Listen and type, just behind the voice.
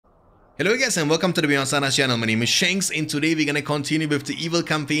Hello guys and welcome to the BeyondStandards channel. My name is Shanks and today we're gonna continue with the evil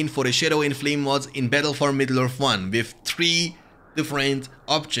campaign for the Shadow and Flame mods in Battle for Middle-earth 1 with 3 different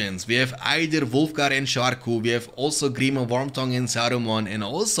options. We have either Wolfgar and Sharku, we have also Grima, Wormtongue and Saruman, and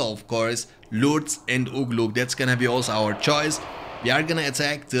also of course Lurtz and Ugluk. That's gonna be also our choice. We are gonna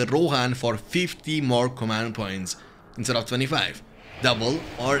attack the Rohan for 50 more command points instead of 25. Double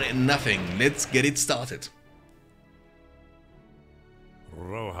or nothing. Let's get it started.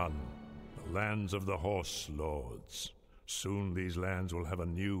 Rohan, the lands of the Horse Lords. Soon these lands will have a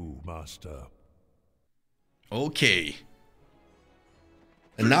new master. Okay.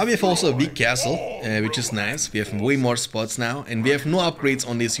 And now we have also a big castle, which is nice. We have way more spots now, and we have no upgrades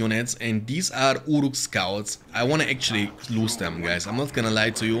on these units, and these are Uruk scouts. I want to actually lose them, guys. I'm not gonna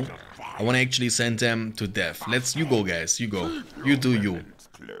lie to you. I want to actually send them to death. You go, guys. You go. You do you.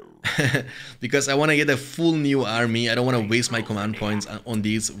 Because I want to get a full new army. I don't want to waste my command points on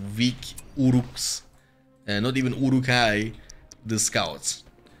these weak Uruks. Not even Urukai, the scouts.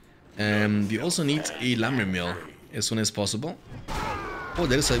 We also need a lumber mill as soon as possible. Oh,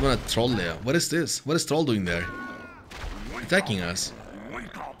 there is even a troll there. What is this? What is troll doing there? Attacking us.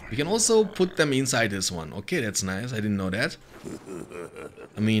 We can also put them inside this one. Okay, that's nice. I didn't know that.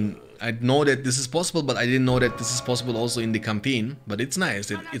 I mean, I know that this is possible, but I didn't know that this is possible also in the campaign. But it's nice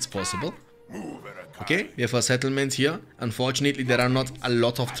that it's possible. Okay, we have a settlement here. Unfortunately, there are not a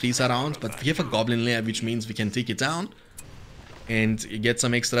lot of trees around, but we have a goblin lair, which means we can take it down and get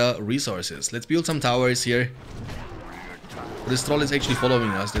some extra resources. Let's build some towers here. This troll is actually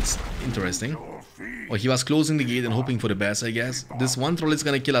following us. That's interesting. Oh, he was closing the gate and hoping for the best, I guess. This one troll is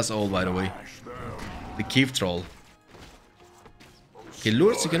gonna kill us all, by the way. The cave troll. Okay,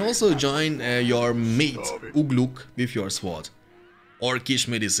 Lurtz, you can also join your mate, Ugluk, with your sword. Orcish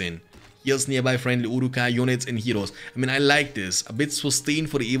medicine. Heals nearby friendly Urukai units and heroes. I mean, I like this. A bit sustain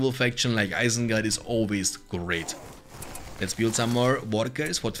for the evil faction like Isengard is always great. Let's build some more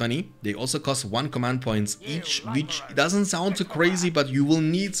workers for 20. They also cost 1 command points each, which doesn't sound too crazy, but you will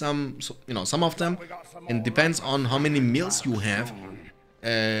need some, some of them. And depends on how many mills you have.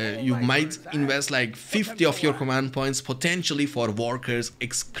 You might invest like 50 of your command points potentially for workers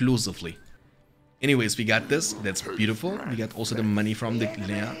exclusively. Anyways, we got this. That's beautiful. We got also the money from the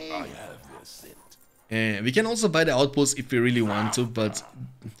lair. We can also buy the outposts if we really want to, but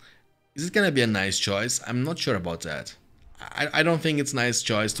is it gonna be a nice choice? I'm not sure about that. I don't think it's a nice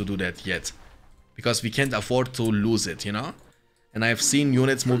choice to do that yet, because we can't afford to lose it, you know? And I've seen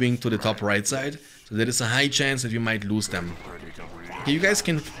units moving to the top right side, so there is a high chance that we might lose them. Okay, you guys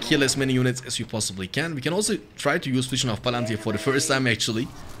can kill as many units as you possibly can. We can also try to use Vision of Palantir for the first time, actually.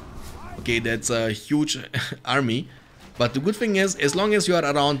 Okay, that's a huge army. But the good thing is, as long as you are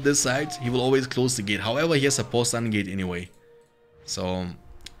around this side, he will always close the gate. However, he has a post-stun gate anyway. So,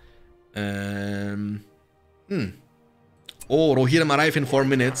 Oh, Rohirrim arrive in 4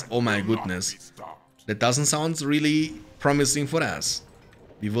 minutes. Oh my goodness. That doesn't sound really promising for us.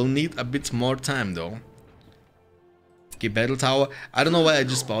 We will need a bit more time though. Okay, battle tower. I don't know why I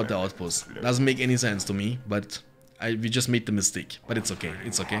just bought the outpost. Doesn't make any sense to me, but we just made the mistake. But it's okay,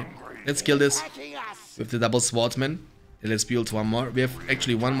 it's okay. Let's kill this with the double swordsman. Let's build one more. We have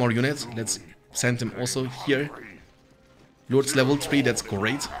actually 1 more unit. Let's send him also here. Lurtz level 3, that's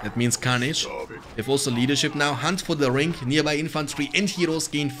great. That means Carnage. We have also leadership now. Hunt for the ring. Nearby infantry and heroes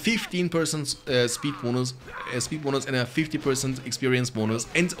gain 15% speed bonus and a 50% experience bonus,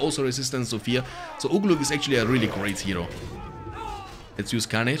 and also resistance to fear. So Ugluk is actually a really great hero. Let's use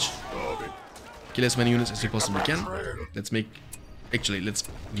Carnage. Kill as many units as you possibly can. Let's make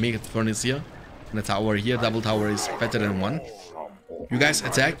a furnace here and a tower here. Double tower is better than 1. You guys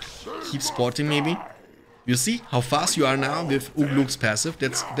attack. Keep sporting maybe. You see how fast you are now with Ugluk's passive?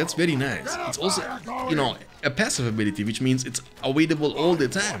 That's very nice. It's also, a passive ability, which means it's available all the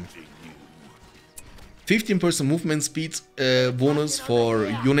time. 15% movement speed bonus for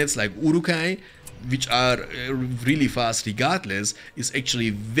units like Urukai, which are really fast regardless, is actually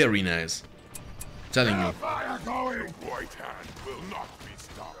very nice. I'm telling you.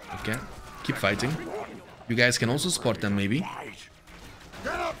 Okay, keep fighting. You guys can also support them maybe.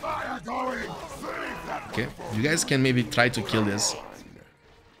 Okay, you guys can maybe try to kill this.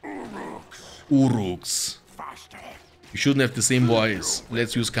 Uruks. You shouldn't have the same voice.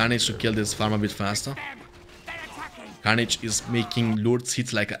 Let's use Carnage to kill this farm a bit faster. Carnage is making Lurtz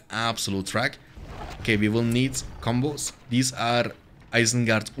hit like an absolute track. Okay, we will need combos. These are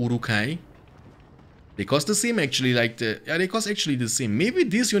Isengard Urukai. They cost the same actually, they cost actually the same. Maybe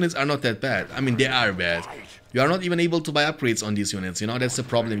these units are not that bad. I mean, they are bad. You are not even able to buy upgrades on these units, that's the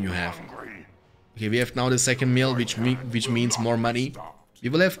problem you have. Okay, we have now the second mill, which means more money. we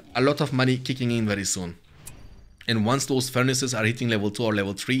will have a lot of money kicking in very soon. And once those furnaces are hitting level 2 or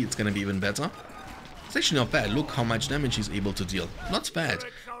level 3, it's gonna be even better. It's actually not bad. Look how much damage he's able to deal. Not bad.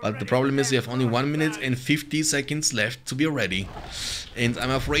 But the problem is we have only 1 minute and 50 seconds left to be ready. And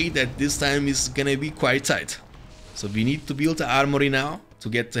I'm afraid that this time is gonna be quite tight. So we need to build the armory now to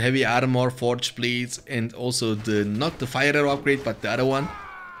get the heavy armor, forge plates, and also the, not the fire arrow upgrade, but the other one.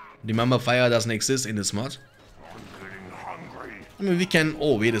 Remember, fire doesn't exist in this mod. I mean, we can...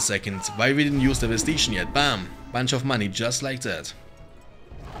 Oh, wait a second. Why we didn't use the Vestation yet? Bam! Bunch of money, just like that.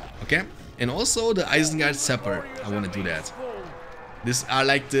 Okay. And also the Isengard Sapper. I want to do that. These are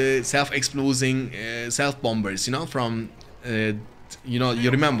like the self-exploding self-bombers, you know, from... you know, you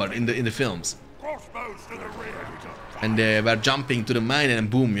remember in the films. And they were jumping to the mine and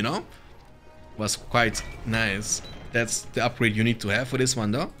boom, you know. Was quite nice. That's the upgrade you need to have for this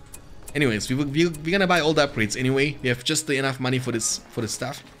one, though. Anyways, we're gonna buy all the upgrades anyway. We have just enough money for this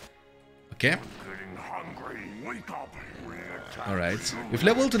stuff. Okay. Alright. With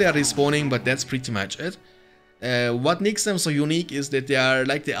level 2 they are respawning, but that's pretty much it. What makes them so unique is that they are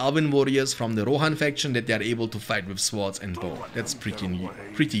like the Alvin warriors from the Rohan faction, that they are able to fight with swords and bow. That's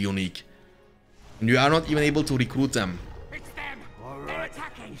pretty unique. And you are not even able to recruit them.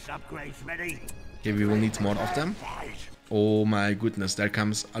 Okay, we will need more of them. Oh my goodness, there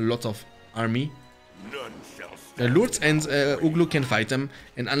comes a lot of army. Lurtz and Ugluk can fight them.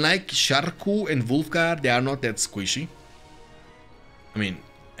 And unlike Sharku and Wolfgar, they are not that squishy. I mean,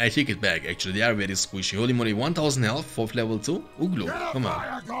 I take it back actually, they are very squishy. Holy moly, 1000 health for level 2? Ugluk, come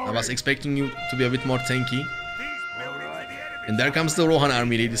on. I was expecting you to be a bit more tanky. And there comes the Rohan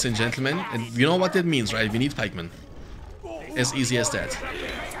army, ladies and gentlemen. And you know what that means, right? We need pikemen. As easy as that.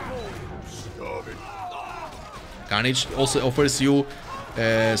 Carnage also offers you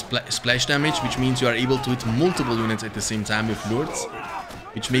splash damage, which means you are able to hit multiple units at the same time with Lurtz,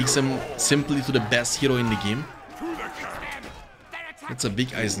 which makes him simply to the best hero in the game. That's a big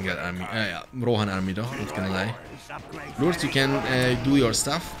Isengard army, Rohan army though, not gonna lie. Lurtz, you can do your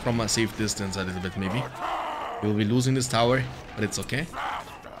stuff from a safe distance a little bit maybe. We'll be losing this tower, but it's okay.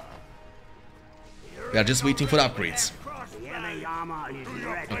 We are just waiting for the upgrades.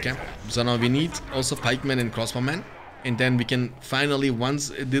 Okay, so now we need also pikemen and crossbowmen. And then we can finally,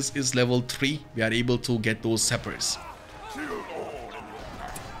 once this is level 3, we are able to get those sappers.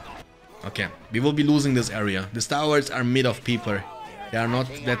 Okay, we will be losing this area. These towers are made of paper. They are not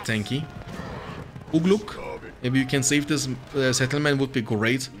that tanky. Ugluk, maybe you can save this settlement, would be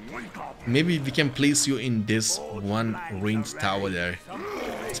great. Maybe we can place you in this one ringed tower there.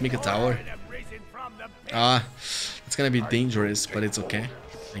 Let's make a tower. It's gonna be dangerous, but it's okay,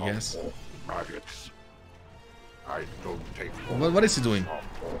 I guess. What is he doing?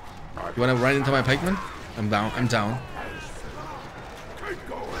 You wanna run into my pikeman? I'm down.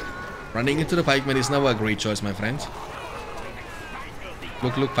 Running into the pikeman is never a great choice, my friend.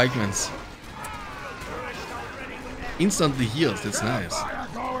 Look, pikemans. Instantly heals, that's nice.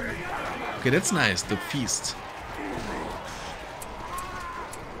 Okay, that's nice, the feast.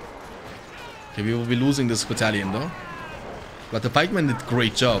 Okay, we will be losing this battalion though. But the pikeman did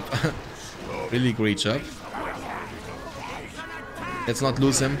great job. Really great job. Let's not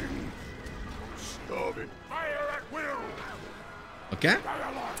lose him. Okay.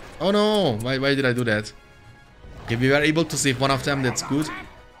 Oh no, why did I do that? Okay, we were able to save one of them, that's good.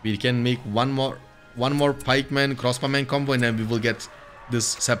 We can make one more pikeman, crossbowman combo, and then we will get this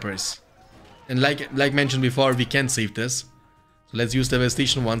sappers. And like mentioned before, we can save this. So let's use the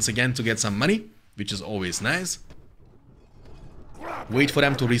Devastation once again to get some money, which is always nice. Wait for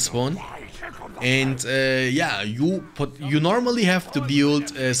them to respawn. And yeah, you normally have to build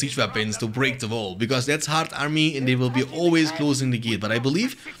siege weapons to break the wall, because that's hard army and they will be always closing the gate. But I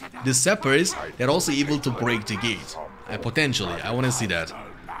believe the sappers, they're also able to break the gate. Potentially, I want to see that.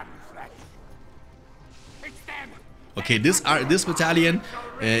 Okay, this battalion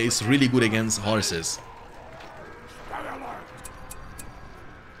is really good against horses.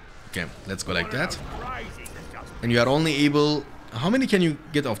 Okay, let's go like that. And you are only able... How many can you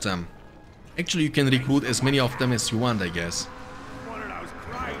get of them? Actually, you can recruit as many of them as you want, I guess.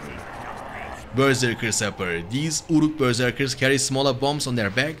 Berserker Sapper. These Uruk Berserkers carry smaller bombs on their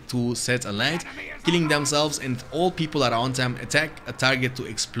back to set alight, killing themselves, and all people around them attack a target to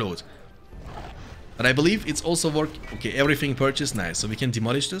explode. But I believe it's also work... Okay, everything purchased, nice. So we can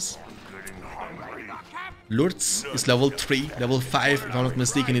demolish this. Lurtz is level 3, level 5, if I'm not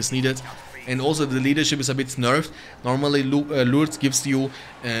mistaken, is needed. And also the leadership is a bit nerfed. Normally Lurtz gives you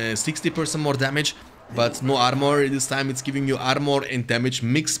 60% more damage, but no armor. This time it's giving you armor and damage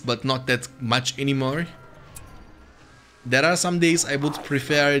mixed, but not that much anymore. there are some days I would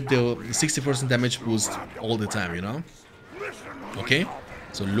prefer the 60% damage boost all the time, you know? Okay,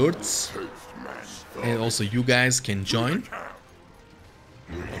 so Lurtz, and also you guys can join.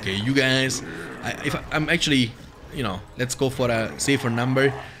 Okay, you guys, I'm actually, you know, let's go for a safer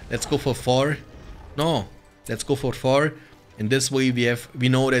number. Let's go for 4. No, let's go for 4. And this way we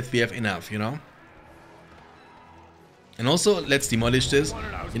know that we have enough, you know? And also, let's demolish this.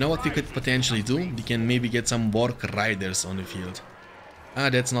 You know what we could potentially do? We can maybe get some Warg Riders on the field. Ah,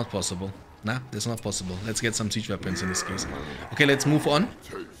 that's not possible. Nah, that's not possible. Let's get some siege weapons in this case. Okay, let's move on.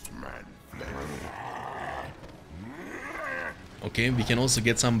 Okay, we can also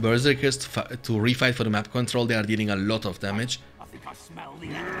get some Berserkers to refight for the map control. They are dealing a lot of damage.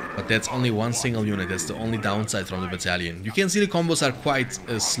 But that's only one single unit. That's the only downside from the battalion. You can see the combos are quite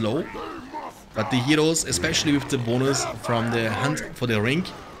slow. But the heroes, especially with the bonus from the hunt for the ring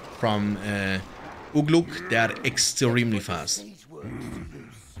from Ugluk, they are extremely fast.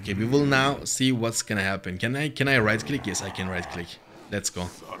 Okay, we will now see what's gonna happen. Can I right click? Yes, I can right click. Let's go.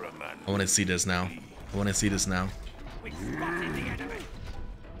 I wanna see this now. I wanna see this now.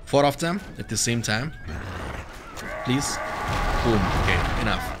 4 of them at the same time. Please. Boom. Okay,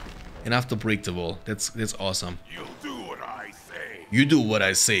 enough. Enough to break the wall. That's awesome. You do what I say. You do what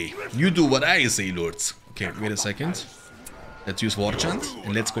I say. You do what I say, Lurtz. Okay, wait a second. Let's use War Chant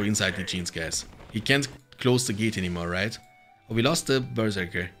and let's go inside the jeans, guys. He can't close the gate anymore, right? Oh, we lost the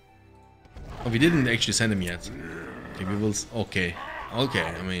Berserker. Oh, we didn't actually send him yet. Okay, we will... Okay. Okay,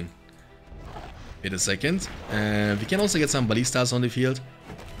 I mean... Wait a second. We can also get some ballistas on the field.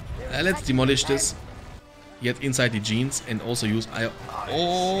 Let's demolish this. Get inside the jeans and also use...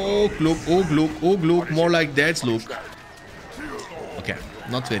 Oh, Ugluk, Ugluk, Ugluk. More like that, look. Okay,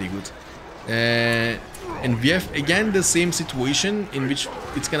 not very good. And we have again the same situation in which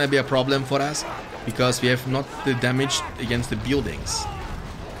it's gonna be a problem for us. Because we have not the damage against the buildings.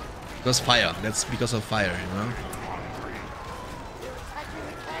 Because fire. That's because of fire, you know.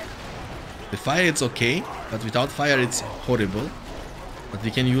 The fire it's okay, but without fire it's horrible. But we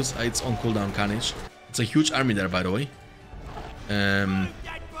can use its on cooldown carnage. It's a huge army there, by the way.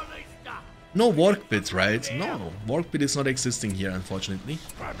 No Warg Pit, right? No, Warg Pit is not existing here, unfortunately.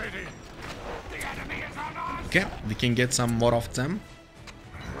 Okay, we can get some more of them.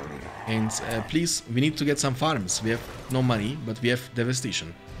 And please, we need to get some farms. We have no money, but we have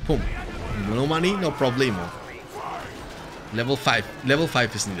devastation. Boom. No money, no problemo. Level 5. Level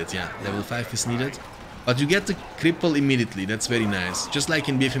 5 is needed, yeah. Level 5 is needed. But you get the cripple immediately. That's very nice. Just like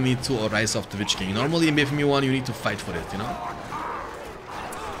in BFME 2 or Rise of the Witch King. Normally in BFME 1 you need to fight for it, you know?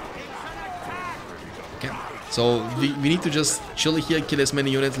 Okay. So we need to just chill here, kill as many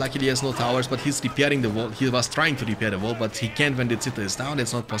units. Luckily he has no towers, but he's repairing the wall. He was trying to repair the wall, but he can't when the citadel is down.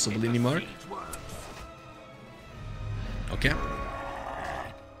 That's not possible anymore. Okay.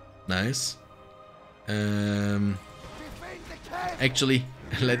 Nice. Actually,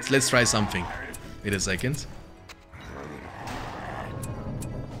 let's try something. Wait a second.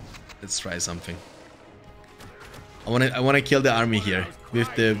 Let's try something. I wanna kill the army here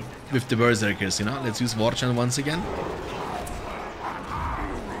with the berserkers, you know. Let's use War Chant once again.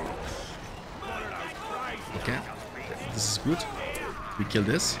 Okay, this is good. We kill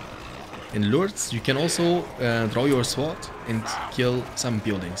this. In Lurtz, you can also draw your sword and kill some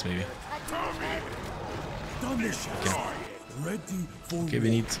buildings, maybe. Okay. Okay, we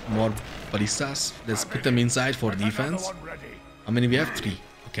need more ballistas. Let's put them inside for defense. How many we have? 3.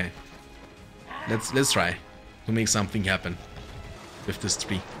 Okay. Let's try to make something happen with this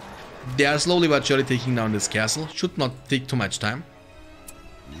 3. They are slowly but surely taking down this castle. Should not take too much time.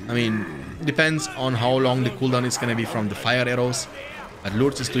 I mean, depends on how long the cooldown is gonna be from the fire arrows. But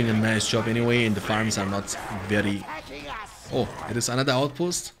Lurtz is doing a nice job anyway, and the farms are not very... Oh, it is another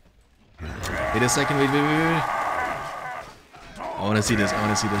outpost. Wait a second, wait. I wanna see this, I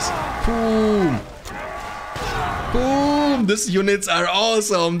wanna see this. Boom! Boom! These units are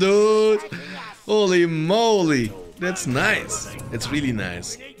awesome, dude! Holy moly! That's nice. That's really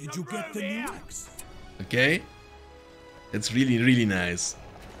nice. Did you get the new axe? Okay. That's really nice.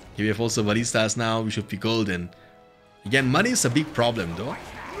 Okay, we have also ballistas now. We should be golden. Again, money is a big problem, though.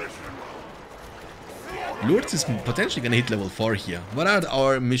 Lurtz is potentially gonna hit level 4 here. What are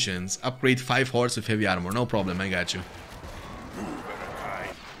our missions? Upgrade 5 horse with heavy armor. No problem, I got you.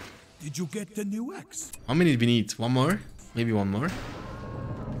 Did you get the new axe? How many do we need? One more? Maybe one more?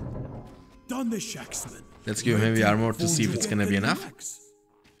 Done the Shaxman. Let's give him heavy armor to see if it's gonna be enough.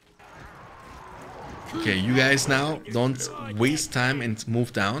 Okay, you guys now don't waste time and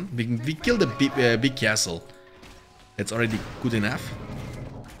move down. We killed a big castle. That's already good enough.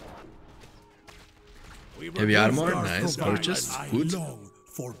 Heavy armor, Both guards nice, provide purchased, I good. long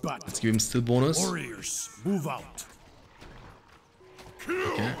for battle. Let's give him still bonus. Warriors, move out.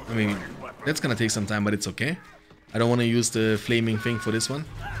 Okay, I mean, that's gonna take some time, but it's okay. I don't want to use the flaming thing for this one.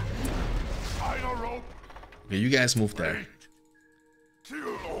 Okay, you guys move there.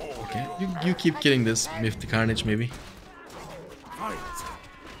 Okay, you keep killing this with the carnage, maybe.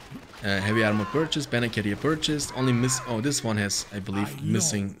 Heavy armor purchase, banner carrier purchased. Only miss. Oh, this one has, I believe,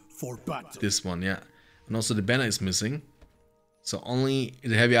 missing For battle. this one, yeah. And also the banner is missing. So only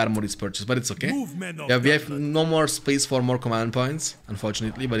the heavy armor is purchased, but it's okay. Movement of Yeah, we have battle. no more space for more command points,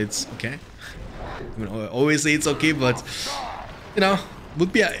 unfortunately, but it's okay. I mean, I always say it's okay, but you know,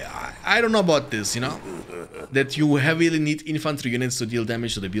 would be. I don't know about this, you know, that you heavily need infantry units to deal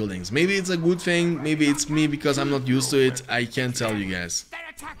damage to the buildings. Maybe it's a good thing, maybe it's me because I'm not used to it. I can't tell you guys.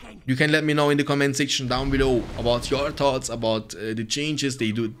 You can let me know in the comment section down below about your thoughts about the changes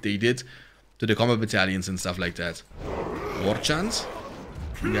they did to the combat battalions and stuff like that. War chance?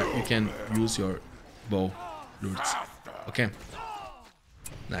 Yeah, you can use your bow, Lurtz. Okay.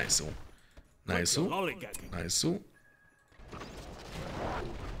 Nice. Nice. Nice.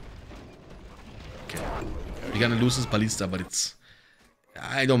 Okay. We're gonna lose this ballista, but it's...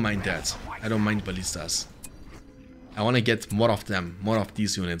 I don't mind that. I don't mind ballistas. I wanna get more of them, more of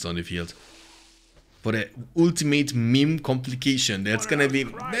these units on the field. For the ultimate meme complication, that's gonna be...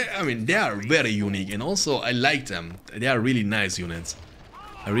 I mean, they are very unique, and also I like them. They are really nice units.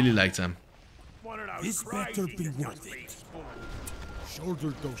 I really like them. This better be worth it.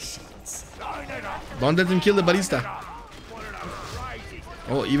 Shoulder those shots. Don't let them kill the ballista.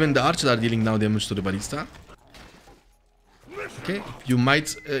 Oh, even the archers are dealing now damage to the ballista. Okay, you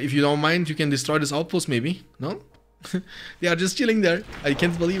might, if you don't mind, you can destroy this outpost maybe. No? They are just chilling there. I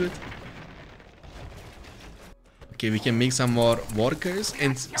can't believe it. Okay, we can make some more workers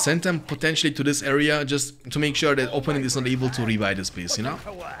and send them potentially to this area just to make sure that opponent is not able to revive this base, you know?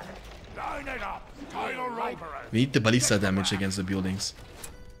 We need the ballista damage against the buildings.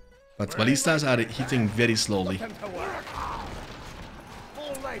 But ballistas are hitting very slowly.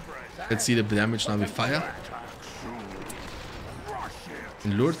 Let's see the damage now with fire.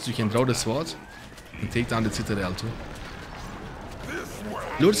 In Lurtz, you can draw the sword and take down the citadel too.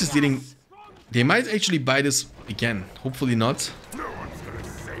 Lurtz is dealing... They might actually buy this again. Hopefully not.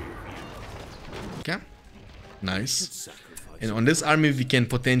 Okay. Nice. And on this army we can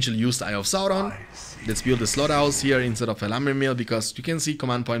potentially use the Eye of Sauron. Let's build a slaughterhouse here instead of a lumber mill because you can see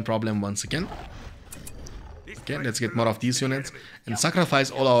command point problem once again. Okay, let's get more of these units and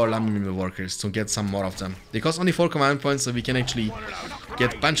sacrifice all our lumber mill workers to get some more of them. They cost only 4 command points, so we can actually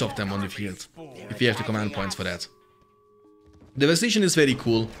get a bunch of them on the field if we have the command points for that. Devastation is very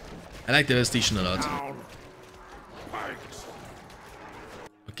cool. I like Devastation a lot.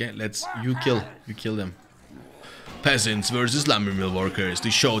 Okay, you kill them. Peasants versus lumber mill workers,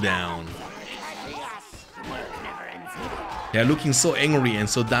 the showdown. They are looking so angry and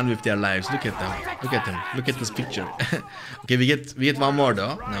so done with their lives. Look at them. Look at them. Look at this picture. Okay, we get one more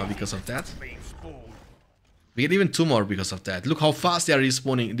though now because of that. We get even 2 more because of that. Look how fast they are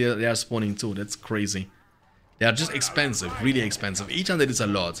respawning. They are spawning too. That's crazy. They are just expensive, really expensive. Each hundred is a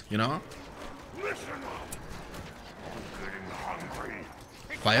lot, you know.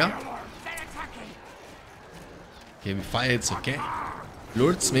 Fire. Okay, we fire. It's okay.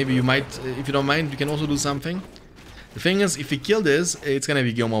 Lurtz, maybe you might, if you don't mind, you can also do something. The thing is, if we kill this, it's gonna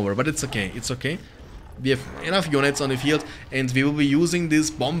be game over, but it's okay, it's okay. We have enough units on the field, and we will be using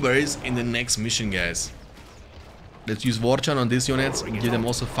these bombers in the next mission, guys. Let's use Warchan on these units, and give them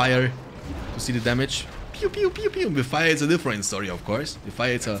also fire to see the damage. Pew pew pew pew. With fire it's a different story, of course. With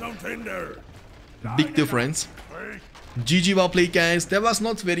fire it's a big difference. GG, well played, guys. That was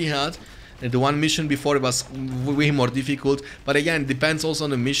not very hard. The one mission before it was way more difficult, but again, depends also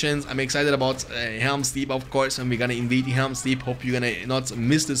on the missions. I'm excited about Helm's Deep, of course, and we're gonna invade Helm's Deep. Hope you're gonna not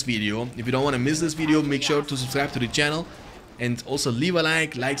miss this video. If you don't want to miss this video, make sure to subscribe to the channel and also leave a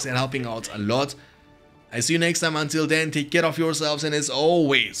like. Likes are helping out a lot. I see you next time. Until then, take care of yourselves, and as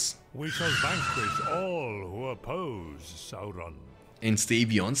always, We shall vanquish all who oppose Sauron. and stay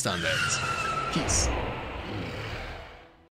beyond standards. Peace.